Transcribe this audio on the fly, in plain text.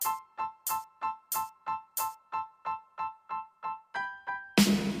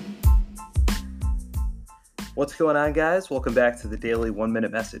What's going on, guys? Welcome back to the Daily 1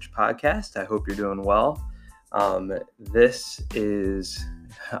 Minute Message podcast. I hope you're doing well. This is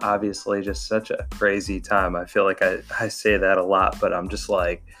obviously just such a crazy time. I feel like I say that a lot, but I'm just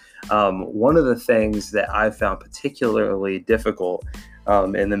like, one of the things that I found particularly difficult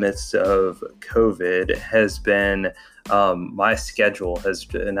in the midst of COVID has been my schedule has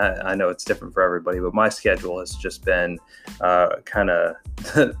been, and I know it's different for everybody, but my schedule has just been kind of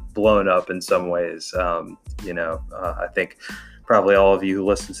blown up in some ways. I think probably all of you who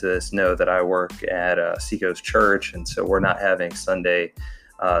listen to this know that I work at Seacoast Church, and so we're not having Sunday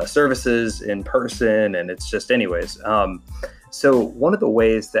services in person, and it's just anyways. So one of the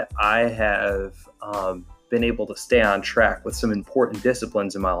ways that I have been able to stay on track with some important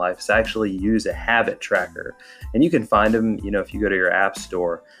disciplines in my life is actually use a habit tracker. And you can find them, if you go to your app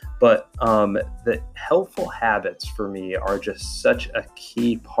store. But the helpful habits for me are just such a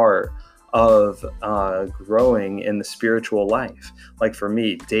key part of growing in the spiritual life. Like for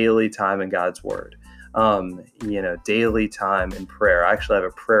me, daily time in God's Word. Daily time in prayer. I actually have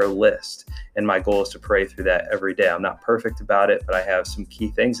a prayer list, and my goal is to pray through that every day. I'm not perfect about it, but I have some key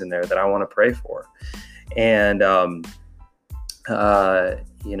things in there that I want to pray for. And,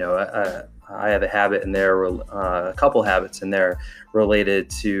 I have a habit in there, a couple habits in there related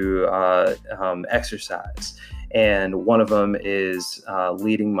to exercise. And one of them is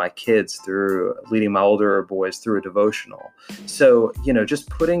leading my older boys through a devotional. So, just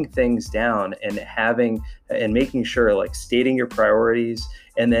putting things down and making sure, like stating your priorities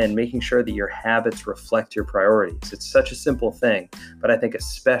and then making sure that your habits reflect your priorities. It's such a simple thing, but I think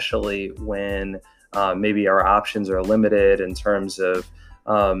especially when maybe our options are limited in terms of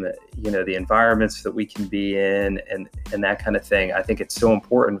the environments that we can be in and that kind of thing. I think it's so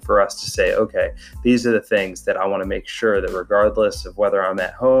important for us to say, okay, these are the things that I want to make sure that regardless of whether I'm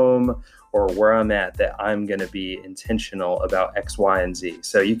at home or where I'm at, that I'm going to be intentional about X, Y, and Z.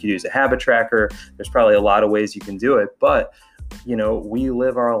 So you could use a habit tracker. There's probably a lot of ways you can do it, but we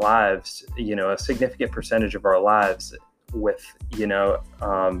live our lives, a significant percentage of our lives with,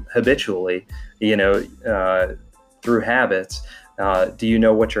 habitually, through habits. Do you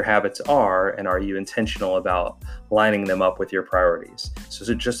know what your habits are, and are you intentional about lining them up with your priorities?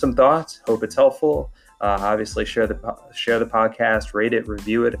 So just some thoughts. Hope it's helpful. Obviously, share the podcast, rate it,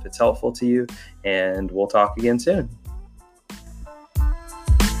 review it if it's helpful to you, and we'll talk again soon.